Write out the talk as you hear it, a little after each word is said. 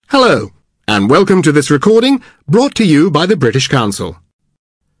Hello, and welcome to this recording brought to you by the British Council.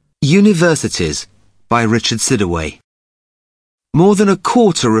 Universities by Richard Sidaway. More than a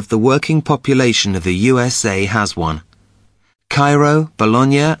quarter of the working population of the USA has one. Cairo,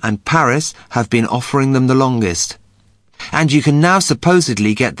 Bologna and Paris have been offering them the longest. And you can now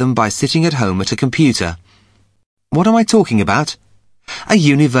supposedly get them by sitting at home at a computer. What am I talking about? A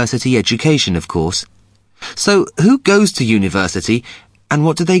university education, of course. So who goes to university and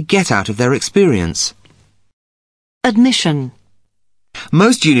what do they get out of their experience? Admission.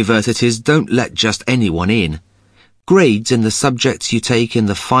 Most universities don't let just anyone in. Grades in the subjects you take in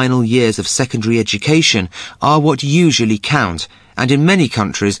the final years of secondary education are what usually count, and in many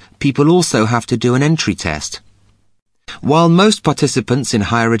countries people also have to do an entry test. While most participants in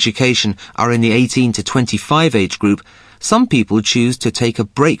higher education are in the 18 to 25 age group, some people choose to take a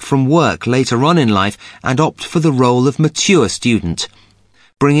break from work later on in life and opt for the role of mature student,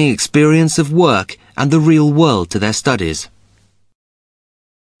 bringing experience of work and the real world to their studies.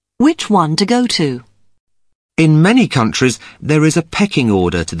 Which one to go to? In many countries, there is a pecking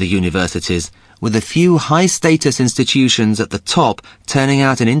order to the universities, with a few high-status institutions at the top turning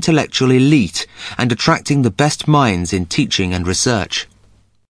out an intellectual elite and attracting the best minds in teaching and research.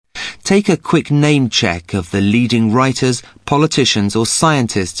 Take a quick name check of the leading writers, politicians or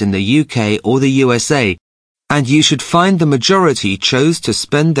scientists in the UK or the USA, and you should find the majority chose to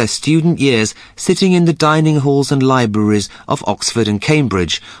spend their student years sitting in the dining halls and libraries of Oxford and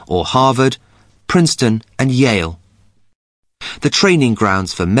Cambridge, or Harvard, Princeton and Yale. The training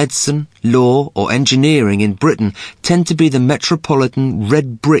grounds for medicine, law or engineering in Britain tend to be the metropolitan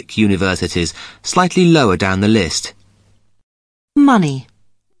red brick universities, slightly lower down the list. Money.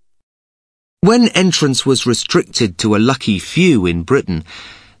 When entrance was restricted to a lucky few in Britain,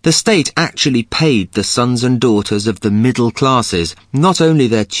 the state actually paid the sons and daughters of the middle classes not only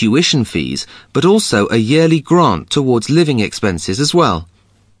their tuition fees, but also a yearly grant towards living expenses as well.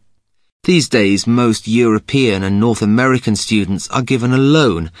 These days, most European and North American students are given a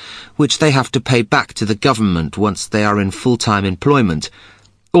loan, which they have to pay back to the government once they are in full-time employment,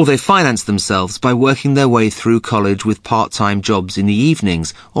 or they finance themselves by working their way through college with part-time jobs in the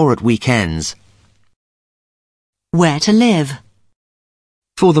evenings or at weekends. Where to live?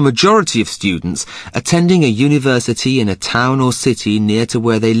 For the majority of students, attending a university in a town or city near to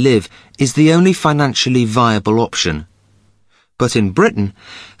where they live is the only financially viable option. But in Britain,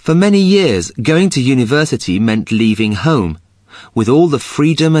 for many years, going to university meant leaving home, with all the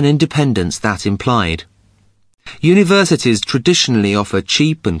freedom and independence that implied. Universities traditionally offer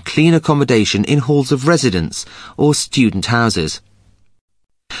cheap and clean accommodation in halls of residence or student houses.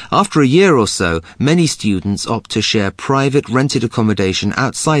 After a year or so, many students opt to share private rented accommodation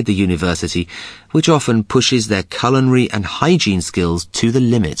outside the university, which often pushes their culinary and hygiene skills to the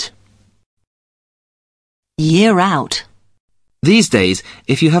limit. Year out. These days,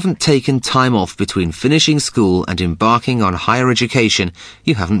 if you haven't taken time off between finishing school and embarking on higher education,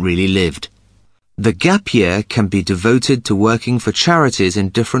 you haven't really lived. The gap year can be devoted to working for charities in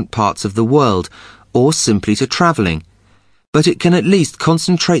different parts of the world, or simply to travelling. But it can at least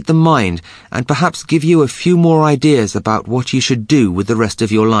concentrate the mind and perhaps give you a few more ideas about what you should do with the rest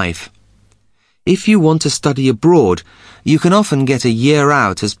of your life. If you want to study abroad, you can often get a year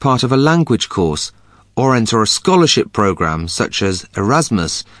out as part of a language course, or enter a scholarship program such as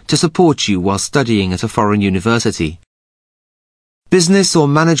Erasmus to support you while studying at a foreign university. Business or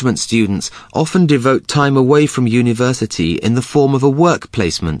management students often devote time away from university in the form of a work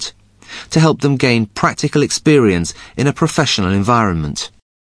placement, to help them gain practical experience in a professional environment.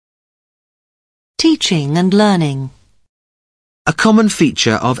 Teaching and learning. A common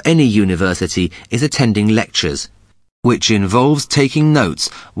feature of any university is attending lectures, which involves taking notes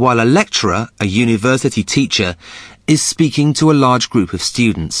while a lecturer, a university teacher, is speaking to a large group of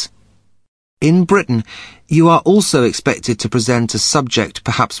students. In Britain, you are also expected to present a subject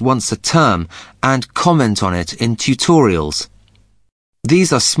perhaps once a term and comment on it in tutorials.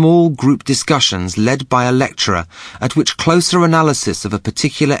 These are small group discussions led by a lecturer at which closer analysis of a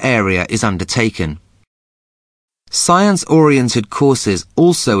particular area is undertaken. Science-oriented courses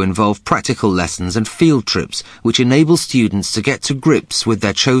also involve practical lessons and field trips which enable students to get to grips with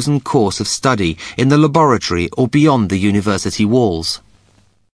their chosen course of study in the laboratory or beyond the university walls.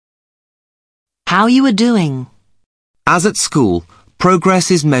 How you are doing. As at school, progress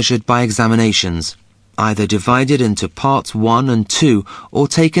is measured by examinations, either divided into parts 1 and 2 or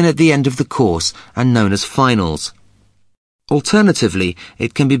taken at the end of the course and known as finals. Alternatively,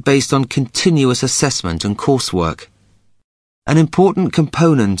 it can be based on continuous assessment and coursework. An important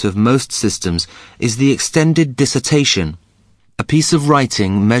component of most systems is the extended dissertation, a piece of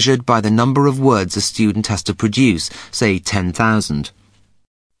writing measured by the number of words a student has to produce, say 10,000.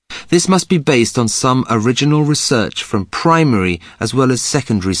 This must be based on some original research from primary as well as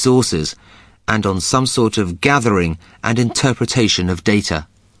secondary sources, and on some sort of gathering and interpretation of data.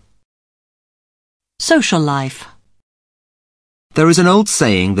 Social life. There is an old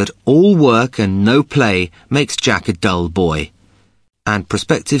saying that all work and no play makes Jack a dull boy, and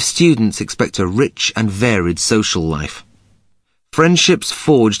prospective students expect a rich and varied social life. Friendships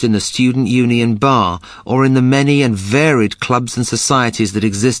forged in the student union bar or in the many and varied clubs and societies that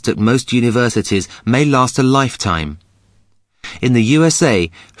exist at most universities may last a lifetime. In the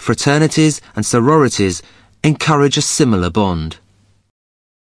USA, fraternities and sororities encourage a similar bond.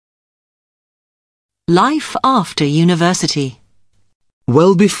 Life after university.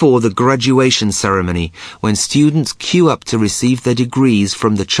 Well before the graduation ceremony, when students queue up to receive their degrees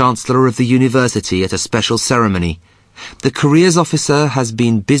from the Chancellor of the university at a special ceremony, the careers officer has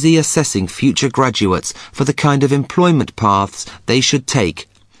been busy assessing future graduates for the kind of employment paths they should take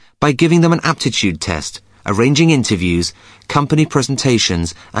by giving them an aptitude test, arranging interviews, company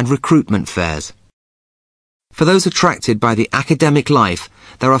presentations, and recruitment fairs. For those attracted by the academic life,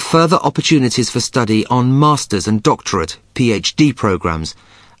 there are further opportunities for study on master's and doctorate, PhD programs,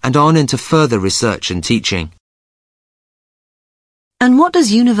 and on into further research and teaching. And what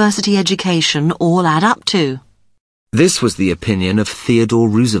does university education all add up to? This was the opinion of Theodore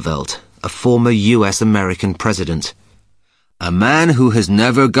Roosevelt, a former US-American president. A man who has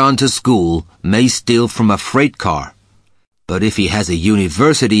never gone to school may steal from a freight car, but if he has a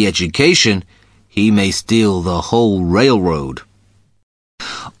university education, he may steal the whole railroad.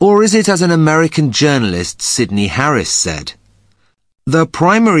 Or is it as an American journalist, Sidney Harris, said, "The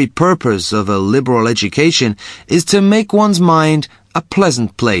primary purpose of a liberal education is to make one's mind a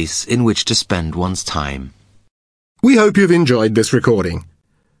pleasant place in which to spend one's time." We hope you've enjoyed this recording.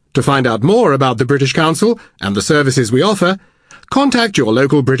 To find out more about the British Council and the services we offer, contact your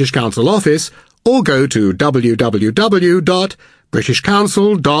local British Council office or go to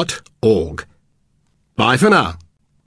www.britishcouncil.org. Bye for now.